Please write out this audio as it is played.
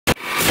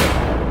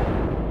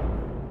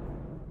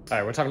All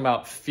right, we're talking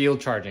about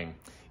field charging.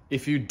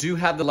 If you do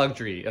have the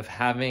luxury of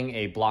having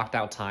a blocked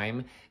out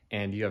time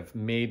and you have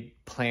made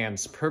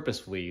plans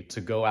purposefully to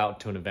go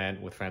out to an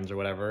event with friends or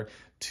whatever,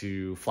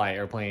 to fly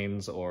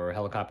airplanes or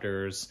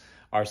helicopters,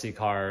 RC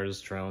cars,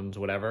 drones,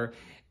 whatever,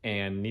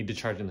 and need to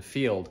charge in the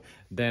field,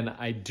 then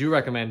I do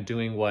recommend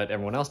doing what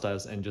everyone else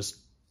does and just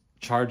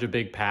charge a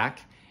big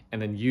pack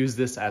and then use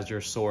this as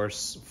your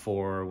source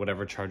for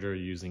whatever charger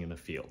you're using in the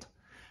field.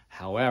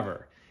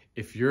 However,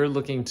 if you're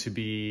looking to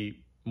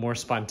be more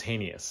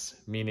spontaneous,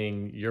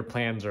 meaning your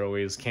plans are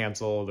always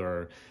canceled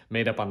or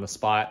made up on the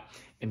spot,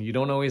 and you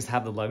don't always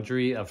have the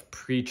luxury of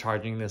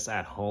pre-charging this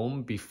at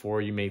home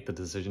before you make the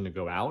decision to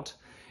go out,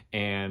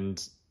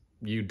 and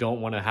you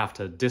don't want to have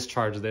to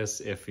discharge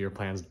this if your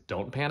plans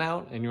don't pan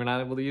out and you're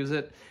not able to use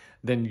it,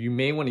 then you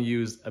may want to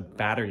use a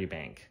battery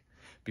bank,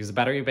 because a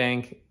battery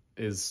bank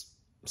is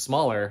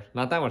smaller,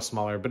 not that much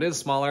smaller, but it is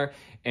smaller,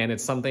 and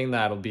it's something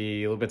that'll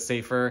be a little bit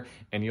safer,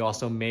 and you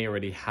also may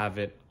already have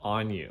it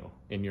on you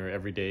in your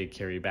everyday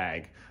carry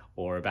bag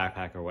or a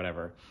backpack or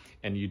whatever,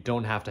 and you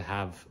don't have to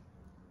have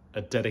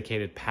a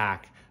dedicated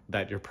pack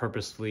that you're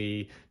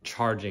purposely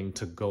charging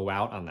to go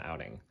out on the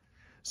outing.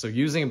 So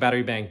using a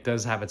battery bank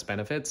does have its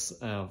benefits.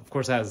 Of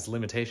course, it has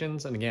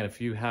limitations, and again,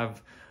 if you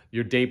have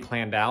your day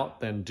planned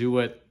out, then do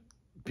what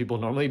people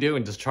normally do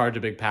and just charge a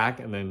big pack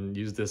and then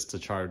use this to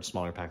charge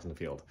smaller packs in the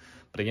field.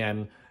 But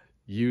again,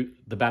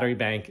 the battery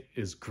bank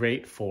is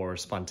great for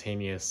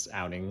spontaneous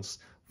outings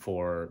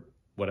for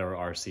whatever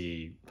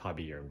RC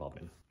hobby you're involved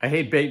in. I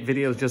hate bait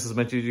videos just as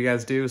much as you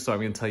guys do, so I'm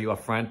going to tell you up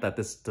front that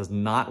this does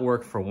not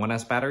work for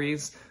 1S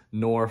batteries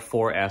nor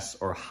 4S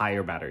or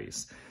higher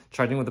batteries.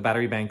 Charging with a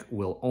battery bank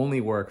will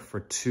only work for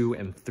 2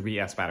 and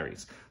 3S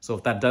batteries. So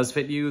if that does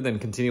fit you, then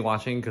continue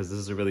watching because this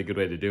is a really good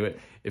way to do it.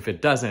 If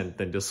it doesn't,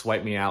 then just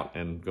swipe me out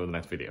and go to the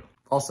next video.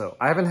 Also,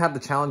 I haven't had the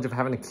challenge of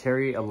having to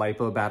carry a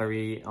Lipo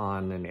battery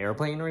on an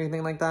airplane or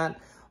anything like that,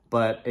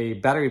 but a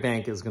battery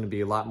bank is going to be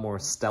a lot more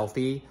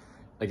stealthy.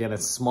 Again,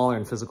 it's smaller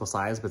in physical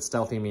size, but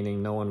stealthy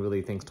meaning no one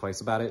really thinks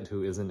twice about it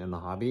who isn't in the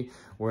hobby.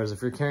 Whereas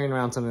if you're carrying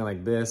around something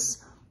like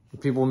this,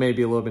 people may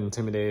be a little bit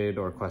intimidated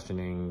or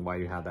questioning why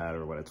you have that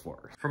or what it's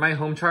for. For my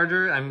home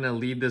charger, I'm gonna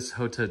leave this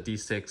Hota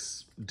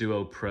D6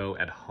 Duo Pro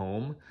at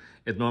home.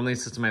 It normally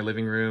sits in my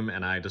living room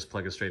and I just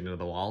plug it straight into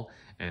the wall,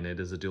 and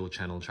it is a dual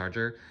channel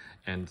charger.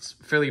 And it's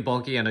fairly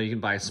bulky. I know you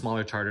can buy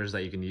smaller chargers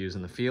that you can use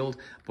in the field,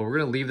 but we're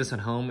gonna leave this at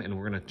home and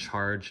we're gonna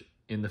charge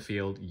in the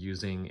field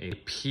using a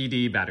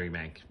PD battery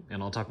bank.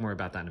 And I'll talk more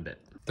about that in a bit.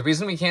 The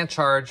reason we can't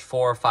charge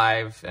 4,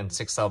 5, and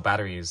 6 cell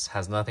batteries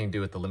has nothing to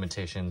do with the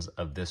limitations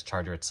of this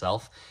charger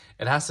itself.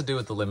 It has to do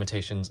with the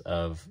limitations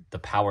of the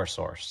power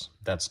source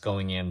that's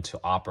going in to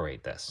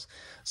operate this.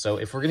 So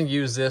if we're going to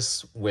use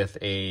this with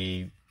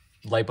a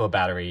Lipo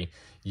battery,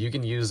 you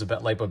can use a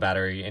Lipo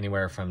battery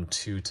anywhere from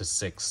 2 to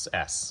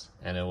 6S,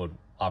 and it would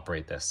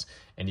operate this.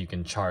 And you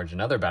can charge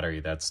another battery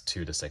that's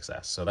 2 to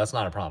 6S. So that's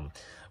not a problem.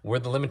 Where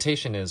the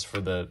limitation is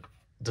for the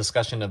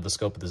discussion of the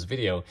scope of this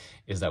video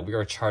is that we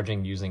are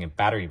charging using a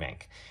battery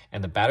bank,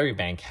 and the battery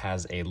bank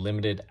has a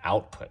limited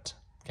output.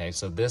 Okay,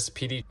 so this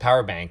PD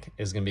power bank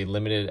is going to be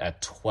limited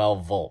at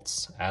 12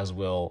 volts, as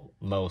will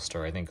most,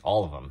 or I think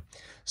all of them.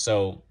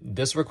 So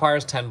this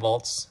requires 10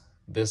 volts.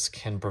 This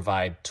can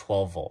provide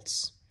 12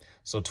 volts.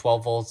 So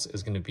 12 volts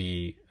is going to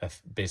be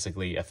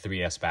basically a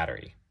 3S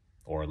battery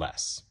or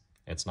less.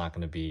 It's not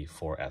going to be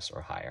 4S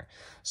or higher.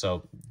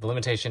 So the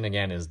limitation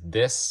again is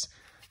this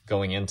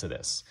going into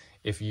this.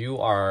 If you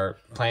are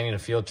planning a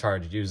field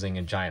charge using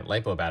a giant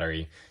Lipo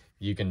battery,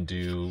 you can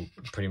do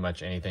pretty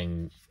much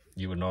anything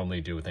you would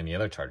normally do with any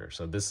other charger.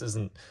 So this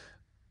isn't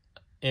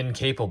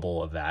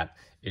incapable of that.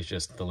 It's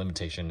just the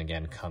limitation,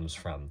 again, comes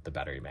from the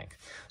battery bank.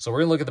 So we're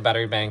gonna look at the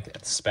battery bank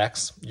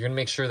specs. You're gonna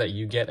make sure that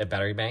you get a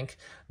battery bank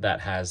that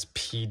has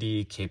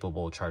PD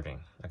capable charging,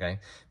 okay?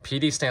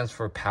 PD stands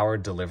for power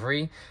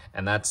delivery,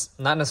 and that's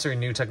not necessarily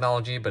new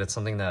technology, but it's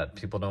something that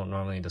people don't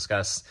normally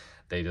discuss.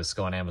 They just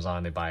go on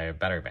Amazon, they buy a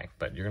battery bank,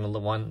 but you're gonna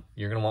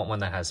want one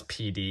that has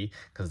PD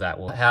because that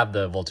will have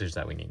the voltage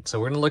that we need. So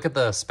we're gonna look at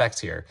the specs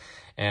here,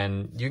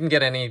 and you can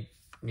get any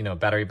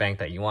battery bank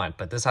that you want,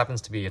 but this happens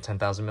to be a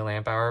 10,000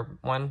 milliamp hour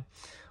one,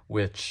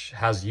 which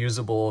has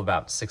usable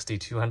about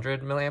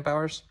 6,200 milliamp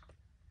hours.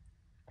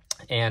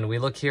 And we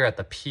look here at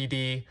the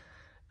PD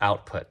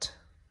output,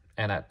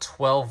 and at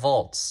 12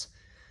 volts,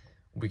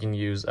 we can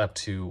use up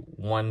to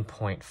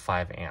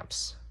 1.5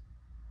 amps.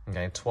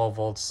 Okay, 12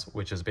 volts,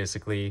 which is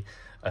basically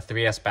a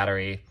 3S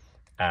battery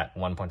at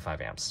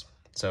 1.5 amps.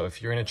 So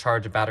if you're gonna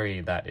charge a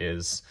battery that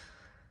is,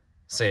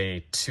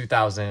 say,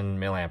 2,000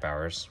 milliamp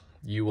hours,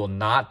 you will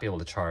not be able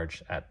to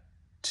charge at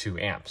 2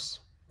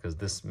 amps because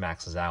this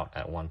maxes out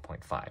at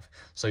 1.5.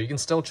 So you can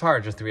still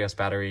charge a 3S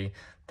battery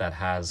that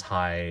has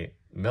high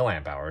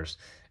milliamp hours.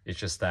 It's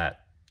just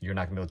that you're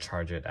not gonna be able to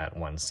charge it at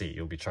 1C.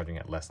 You'll be charging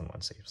at less than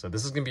 1C. So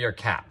this is gonna be your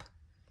cap.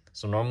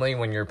 So normally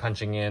when you're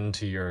punching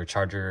into your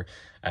charger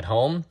at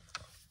home,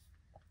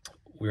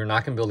 we're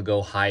not gonna be able to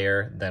go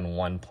higher than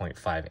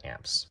 1.5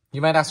 amps.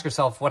 You might ask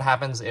yourself, what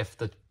happens if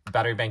the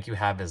battery bank you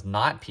have is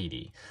not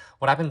PD.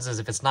 What happens is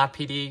if it's not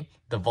PD,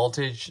 the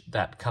voltage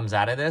that comes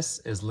out of this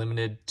is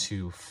limited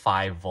to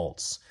 5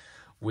 volts,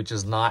 which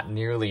is not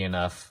nearly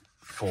enough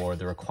for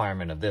the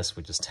requirement of this,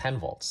 which is 10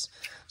 volts.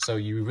 So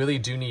you really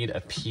do need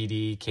a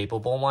PD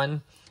capable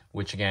one,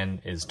 which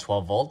again is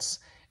 12 volts,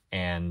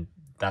 and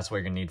that's what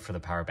you're gonna need for the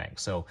power bank.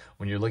 So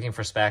when you're looking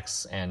for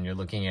specs and you're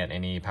looking at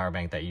any power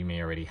bank that you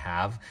may already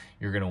have,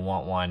 you're gonna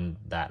want one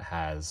that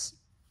has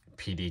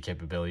PD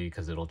capability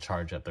because it'll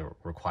charge at the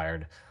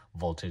required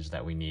voltage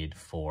that we need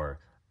for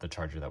the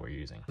charger that we're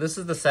using. This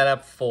is the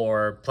setup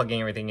for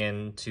plugging everything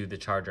into the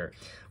charger.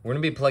 We're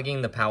gonna be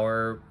plugging the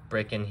power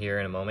brick in here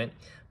in a moment,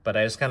 but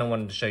I just kind of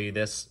wanted to show you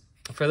this.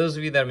 For those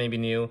of you that may be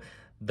new,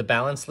 the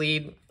balance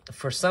lead,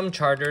 for some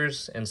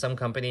chargers and some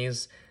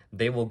companies,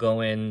 they will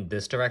go in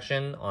this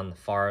direction on the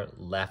far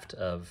left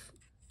of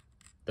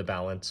the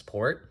balance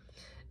port.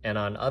 And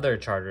on other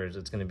chargers,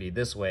 it's gonna be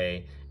this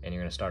way and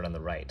you're gonna start on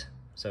the right.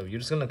 So you're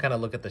just gonna kind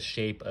of look at the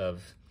shape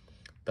of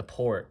the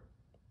port.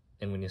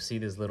 And when you see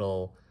these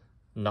little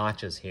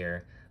notches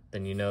here,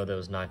 then you know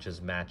those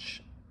notches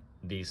match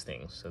these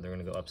things. So they're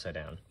gonna go upside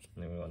down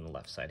and then we go on the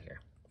left side here.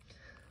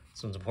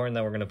 So it's important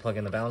that we're gonna plug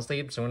in the balance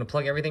lead. So we're gonna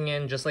plug everything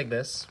in just like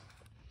this.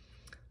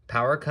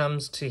 Power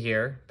comes to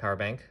here, power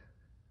bank,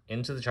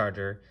 into the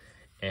charger,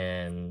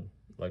 and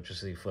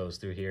electricity flows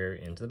through here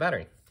into the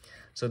battery.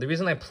 So the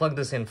reason I plug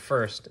this in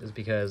first is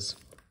because,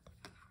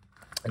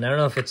 and I don't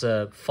know if it's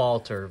a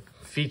fault or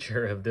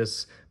feature of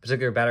this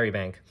particular battery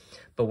bank,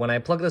 but when I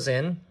plug this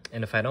in,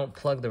 and if I don't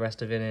plug the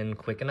rest of it in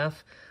quick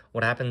enough,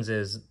 what happens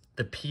is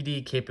the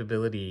PD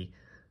capability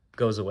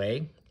goes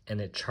away and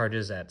it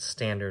charges at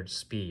standard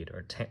speed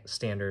or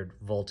standard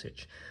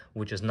voltage,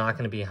 which is not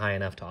going to be high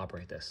enough to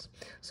operate this.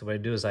 So what I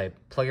do is I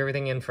plug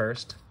everything in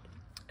first,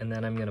 and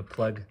then I'm going to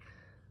plug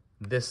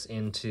this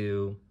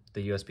into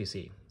the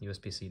USB-C to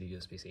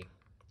USB-C.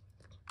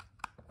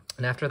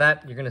 And after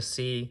that, you're going to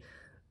see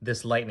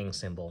this lightning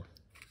symbol.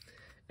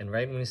 And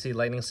right when you see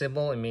lightning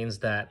symbol, it means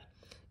that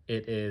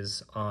it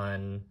is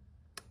on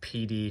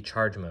PD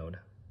charge mode.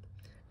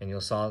 And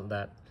you'll saw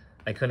that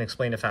I couldn't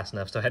explain it fast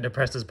enough, so I had to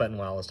press this button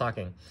while I was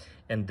talking.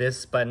 And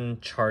this button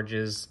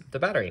charges the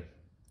battery,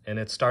 and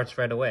it starts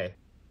right away.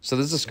 So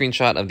this is a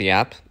screenshot of the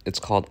app. It's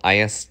called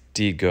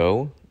ISD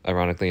Go.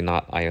 Ironically,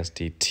 not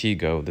ISDT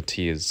Go. The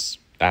T is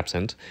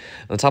absent.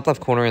 On the top left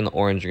corner in the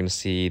orange, you're going to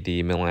see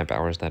the milliamp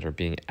hours that are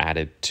being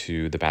added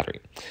to the battery.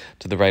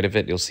 To the right of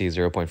it, you'll see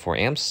 0.4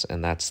 amps,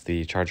 and that's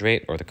the charge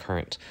rate or the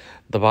current.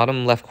 The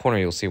bottom left corner,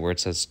 you'll see where it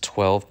says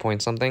 12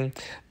 point something.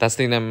 That's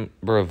the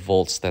number of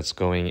volts that's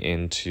going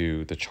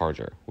into the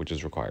charger, which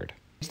is required.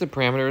 Here's the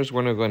parameters.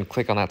 We're going to go ahead and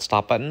click on that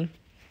stop button,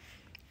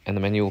 and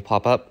the menu will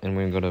pop up, and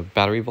we're going to go to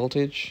battery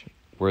voltage,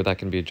 where that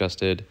can be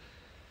adjusted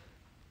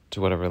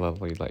to whatever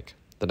level you'd like.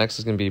 The next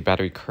is going to be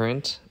battery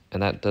current,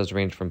 and that does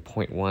range from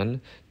 0.1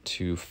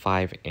 to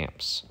 5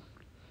 amps.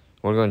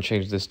 We're going to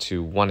change this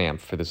to 1 amp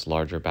for this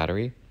larger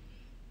battery.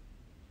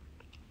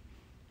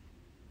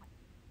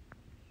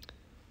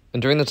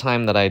 And during the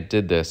time that I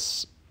did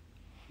this,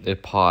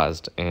 it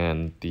paused,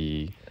 and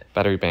the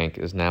battery bank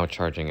is now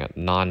charging at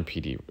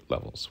non-PD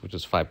levels, which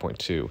is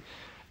 5.2,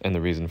 and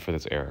the reason for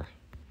this error.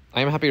 I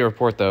am happy to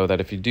report, though,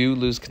 that if you do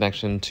lose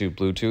connection to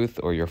Bluetooth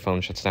or your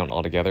phone shuts down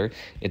altogether,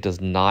 it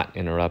does not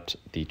interrupt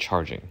the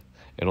charging.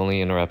 It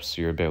only interrupts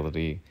your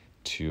ability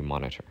to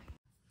monitor.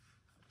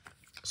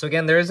 So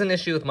again, there is an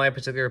issue with my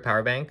particular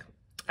power bank.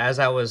 As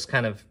I was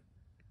kind of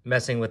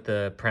messing with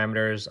the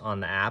parameters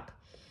on the app,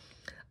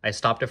 I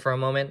stopped it for a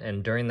moment,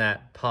 and during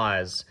that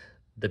pause,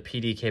 the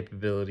PD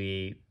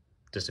capability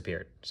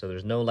disappeared. So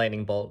there's no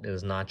lightning bolt. It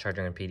is not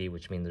charging on PD,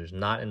 which means there's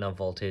not enough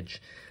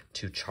voltage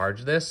to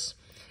charge this.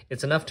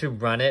 It's enough to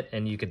run it,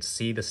 and you could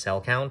see the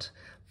cell count,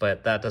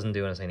 but that doesn't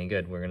do us any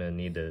good. We're gonna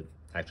need to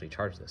actually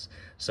charge this.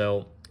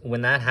 So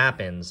when that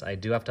happens, I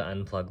do have to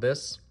unplug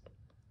this,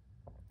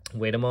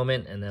 wait a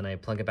moment, and then I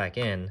plug it back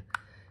in,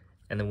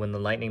 and then when the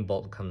lightning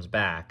bolt comes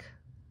back,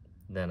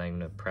 then I'm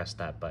gonna press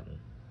that button.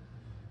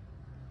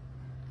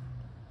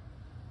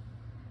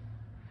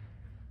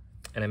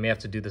 And I may have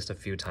to do this a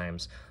few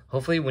times.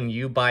 Hopefully when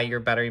you buy your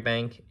battery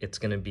bank, it's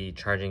gonna be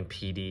charging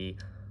PD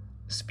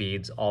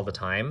speeds all the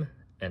time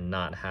and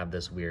not have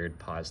this weird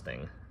pause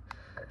thing.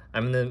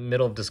 I'm in the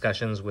middle of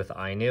discussions with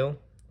iNew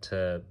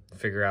to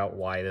figure out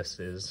why this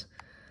is,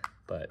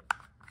 but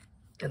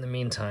in the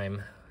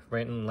meantime,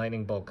 right when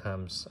lightning bolt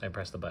comes, I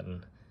press the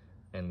button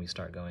and we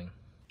start going.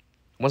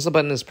 Once the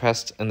button is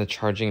pressed and the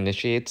charging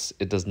initiates,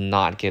 it does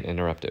not get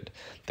interrupted.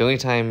 The only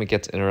time it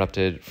gets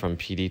interrupted from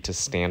PD to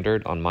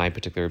standard on my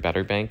particular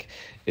battery bank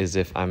is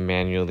if I'm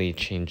manually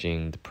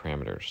changing the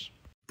parameters.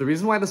 The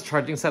reason why this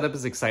charging setup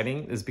is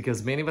exciting is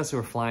because many of us who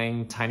are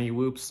flying tiny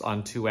whoops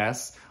on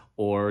 2S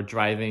or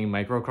driving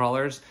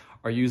microcrawlers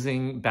are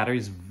using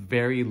batteries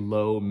very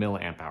low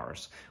milliamp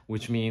hours,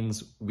 which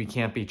means we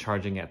can't be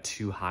charging at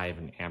too high of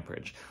an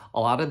amperage. A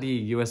lot of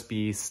the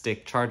USB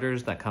stick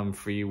chargers that come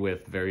free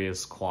with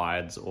various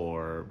quads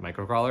or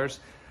microcrawlers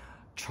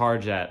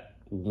charge at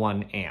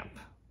 1 amp,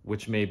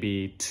 which may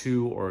be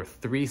 2 or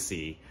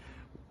 3C,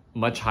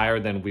 much higher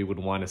than we would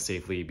want to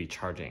safely be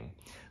charging.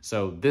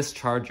 So this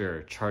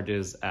charger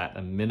charges at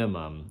a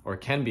minimum, or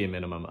can be a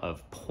minimum,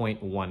 of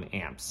 0.1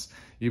 amps.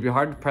 You'd be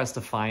hard pressed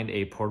to find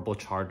a portable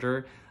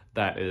charger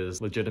that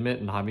is legitimate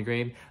and hobby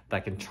grade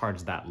that can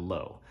charge that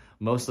low.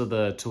 Most of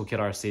the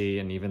ToolkitRC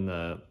and even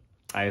the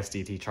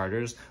ISDT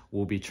chargers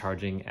will be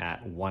charging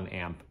at 1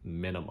 amp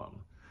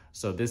minimum.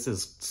 So this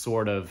is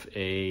sort of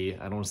a,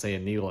 I don't want to say a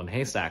needle in a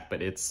haystack,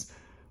 but it's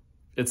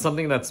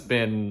something that's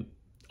been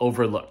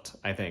overlooked,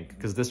 I think,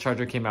 because this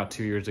charger came out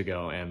 2 years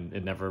ago and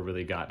it never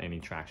really got any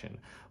traction.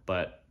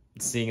 But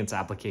seeing its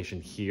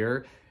application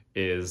here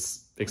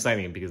is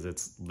exciting because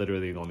it's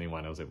literally the only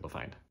one I was able to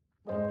find.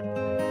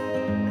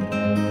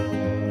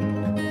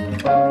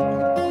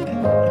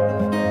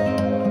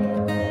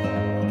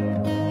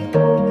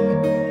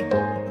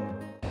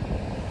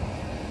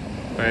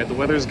 All right, the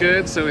weather's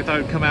good, so we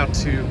thought we'd come out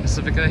to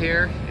Pacifica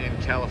here in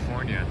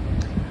California.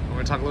 We're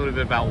gonna talk a little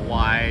bit about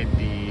why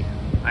the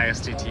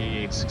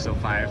ISDT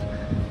H605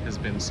 has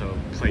been so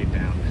played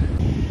down.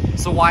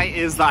 So why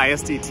is the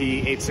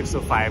ISDT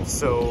H605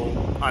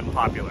 so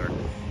unpopular?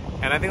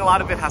 And I think a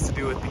lot of it has to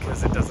do with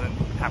because it doesn't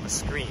have a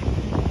screen.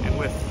 And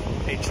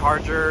with a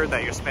charger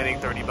that you're spending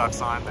 30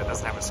 bucks on that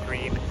doesn't have a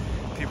screen,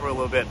 people are a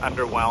little bit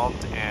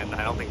underwhelmed and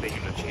I don't think they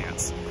give it a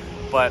chance.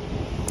 But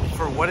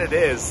for what it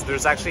is,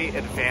 there's actually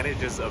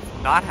advantages of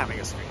not having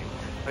a screen.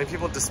 I think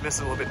people dismiss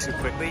it a little bit too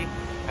quickly,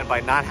 and by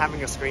not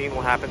having a screen,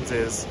 what happens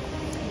is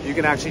you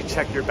can actually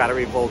check your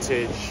battery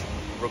voltage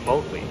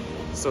remotely.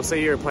 So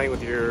say you're playing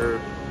with your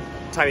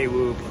tiny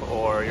whoop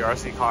or your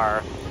RC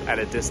car at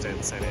a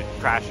distance and it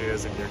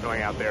crashes and you're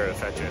going out there to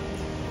fetch it.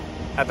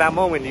 At that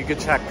moment, you could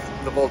check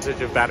the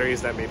voltage of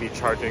batteries that may be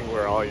charging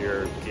where all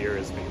your gear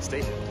is being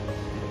stationed.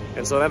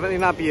 And so that may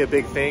not be a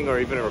big thing or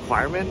even a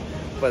requirement,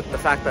 but the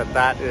fact that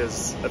that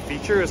is a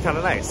feature is kind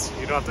of nice.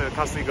 You don't have to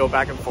constantly go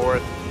back and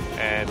forth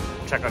and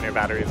check on your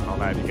batteries and all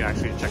that. You can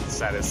actually check the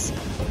status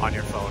on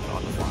your phone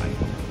on the fly.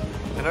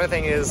 Another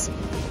thing is,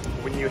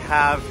 when you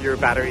have your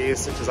batteries,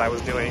 such as I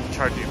was doing,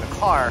 charging in the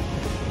car,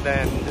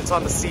 then it's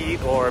on the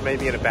seat or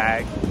maybe in a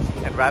bag.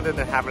 And rather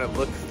than having to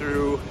look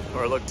through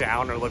or look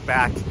down or look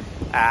back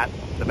at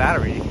the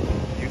battery,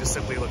 you just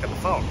simply look at the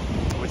phone,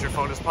 which your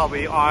phone is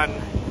probably on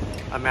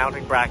a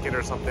mounting bracket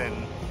or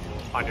something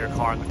on your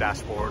car on the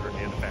dashboard or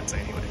near the fence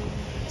anyway.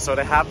 So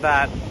to have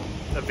that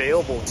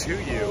available to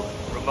you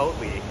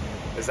remotely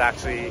is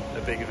actually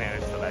a big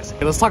advantage that I see.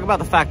 Okay, let's talk about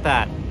the fact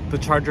that the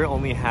charger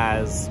only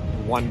has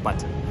one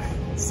button.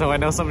 So I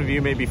know some of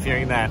you may be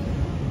fearing that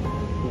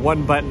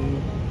one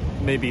button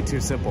may be too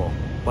simple.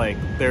 Like,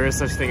 there is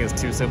such thing as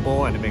too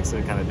simple and it makes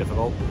it kind of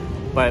difficult.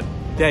 But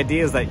the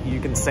idea is that you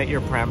can set your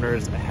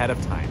parameters ahead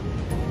of time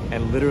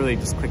and literally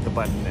just click the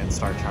button and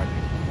start charging.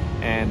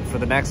 And for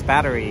the next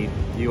battery,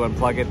 you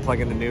unplug it, plug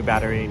in the new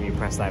battery, and you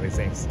press that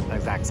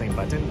exact same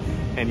button,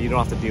 and you don't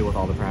have to deal with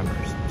all the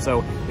parameters.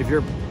 So if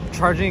you're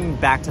charging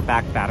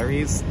back-to-back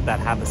batteries that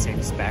have the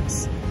same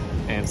specs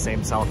and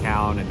same cell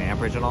count and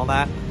amperage and all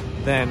that,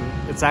 then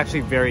it's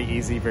actually very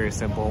easy, very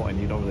simple, and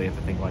you don't really have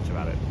to think much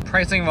about it.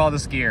 Pricing of all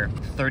this gear,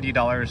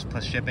 $30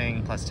 plus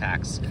shipping plus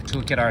tax.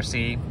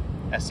 ToolkitRC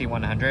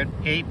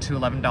SC100, $8 to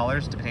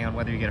 $11, depending on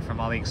whether you get it from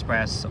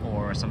AliExpress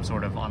or some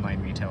sort of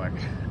online retailer.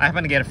 I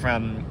happen to get it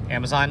from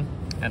Amazon,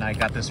 and I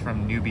got this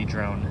from Newbie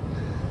Drone,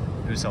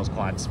 who sells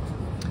quads.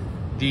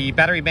 The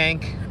battery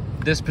bank,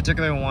 this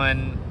particular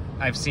one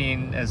I've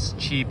seen as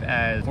cheap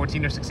as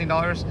 $14 or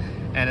 $16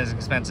 and as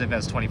expensive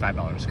as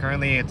 $25.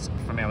 Currently it's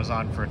from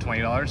Amazon for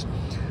 $20.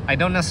 I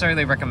don't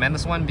necessarily recommend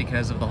this one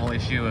because of the whole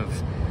issue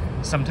of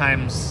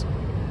sometimes,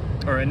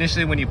 or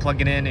initially when you plug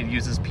it in, it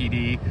uses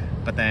PD,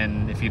 but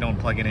then if you don't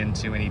plug it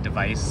into any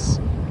device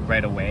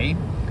right away,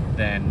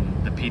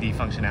 then the PD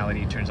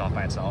functionality turns off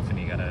by itself and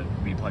you gotta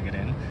re-plug it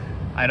in.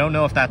 I don't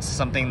know if that's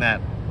something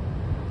that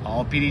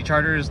all PD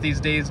chargers these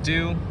days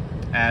do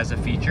as a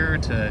feature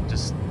to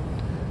just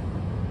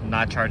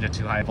not charge at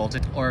too high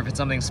voltage, or if it's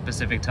something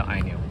specific to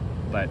INU.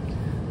 But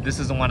this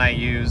is the one I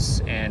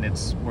use and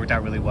it's worked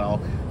out really well.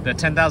 The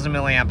 10,000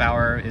 milliamp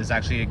hour is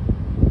actually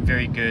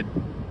very good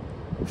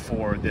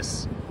for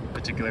this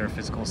particular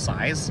physical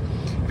size.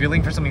 If you're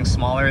looking for something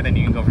smaller, then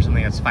you can go for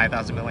something that's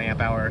 5,000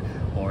 milliamp hour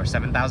or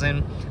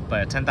 7,000,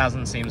 but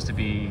 10,000 seems to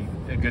be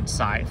a good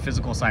size,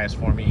 physical size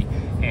for me,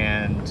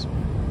 and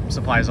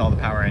supplies all the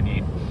power I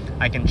need.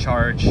 I can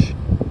charge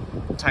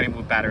tiny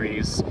move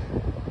batteries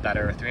that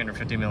are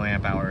 350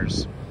 milliamp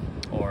hours,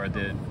 or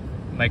the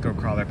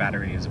microcrawler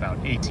battery is about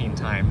 18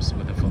 times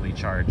with a fully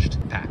charged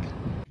pack.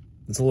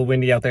 It's a little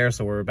windy out there,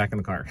 so we're back in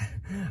the car.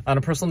 On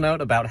a personal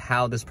note about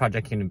how this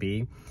project came to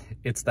be,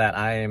 it's that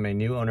I am a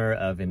new owner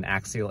of an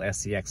Axial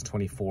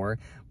SCX24,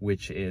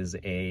 which is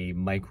a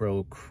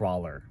micro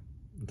crawler,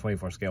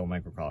 24 scale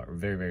micro crawler,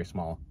 very, very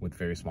small with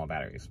very small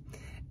batteries.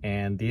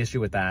 And the issue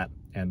with that,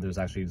 and there's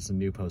actually just a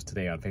new post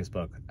today on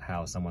Facebook,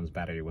 how someone's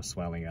battery was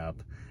swelling up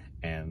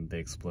and they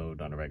explode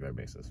on a regular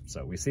basis.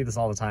 So we see this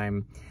all the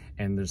time,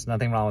 and there's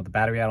nothing wrong with the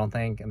battery, I don't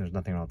think, and there's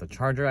nothing wrong with the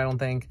charger, I don't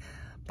think,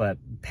 but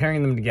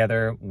pairing them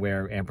together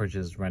where amperage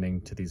is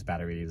running to these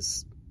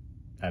batteries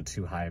at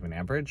too high of an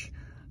amperage,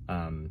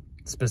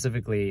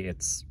 Specifically,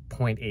 it's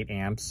 0.8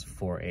 amps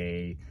for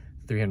a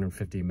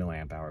 350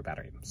 milliamp hour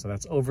battery. So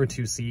that's over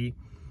 2C,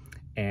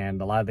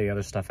 and a lot of the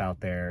other stuff out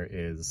there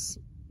is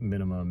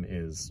minimum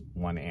is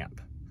 1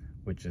 amp,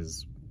 which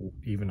is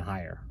even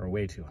higher or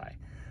way too high.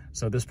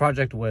 So this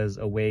project was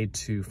a way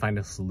to find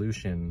a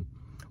solution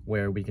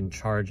where we can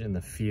charge in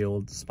the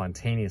field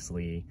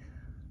spontaneously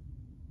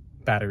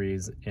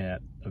batteries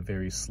at a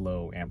very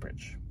slow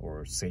amperage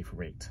or safe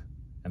rate.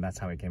 And that's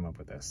how I came up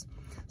with this.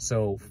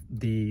 So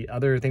the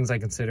other things I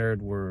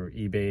considered were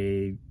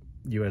eBay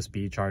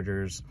USB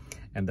chargers,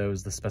 and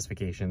those, the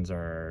specifications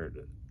are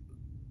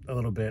a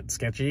little bit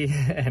sketchy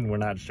and we're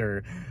not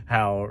sure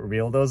how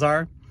real those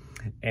are.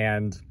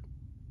 And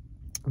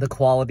the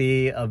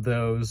quality of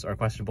those are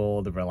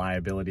questionable, the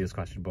reliability is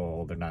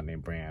questionable, they're not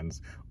named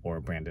brands or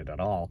branded at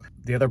all.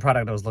 The other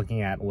product I was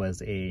looking at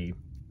was a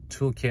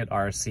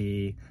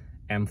ToolkitRC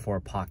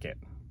M4 Pocket.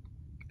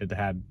 It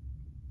had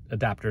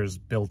adapters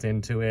built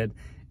into it.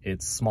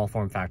 It's small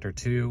form factor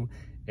too.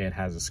 It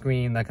has a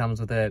screen that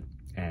comes with it,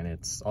 and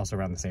it's also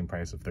around the same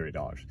price of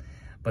 $30.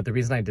 But the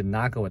reason I did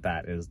not go with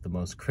that is the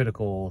most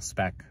critical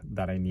spec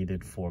that I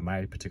needed for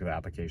my particular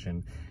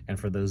application, and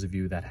for those of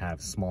you that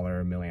have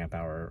smaller milliamp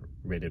hour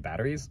rated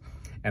batteries,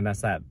 and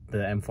that's that the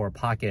M4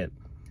 Pocket,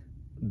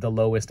 the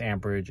lowest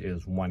amperage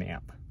is 1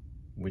 amp,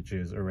 which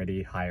is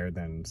already higher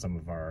than some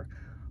of our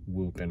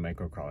Whoop and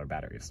microcrawler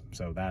batteries.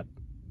 So that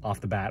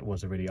off the bat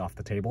was already off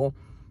the table.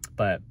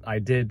 But I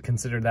did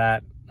consider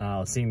that,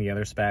 seeing the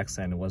other specs,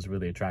 and it was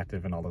really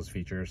attractive in all those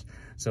features.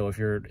 So if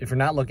you're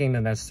not looking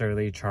to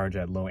necessarily charge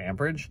at low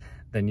amperage,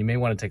 then you may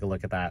want to take a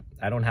look at that.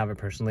 I don't have it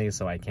personally,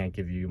 so I can't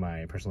give you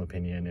my personal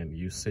opinion and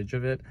usage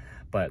of it,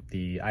 but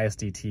the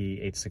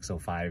ISDT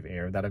H605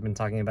 Air that I've been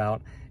talking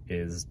about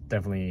is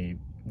definitely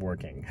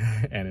working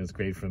and is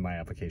great for my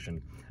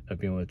application of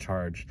being able to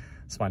charge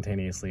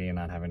spontaneously and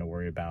not having to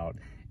worry about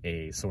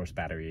a source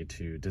battery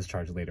to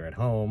discharge later at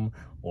home,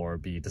 or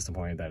be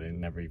disappointed that it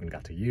never even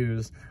got to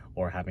use,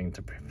 or having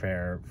to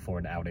prepare for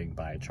an outing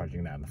by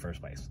charging that in the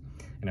first place.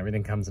 And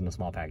everything comes in a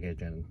small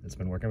package, and it's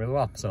been working really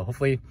well. So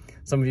hopefully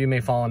some of you may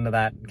fall into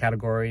that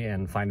category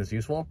and find this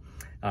useful.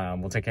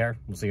 We'll take care.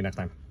 We'll see you next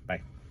time. Bye.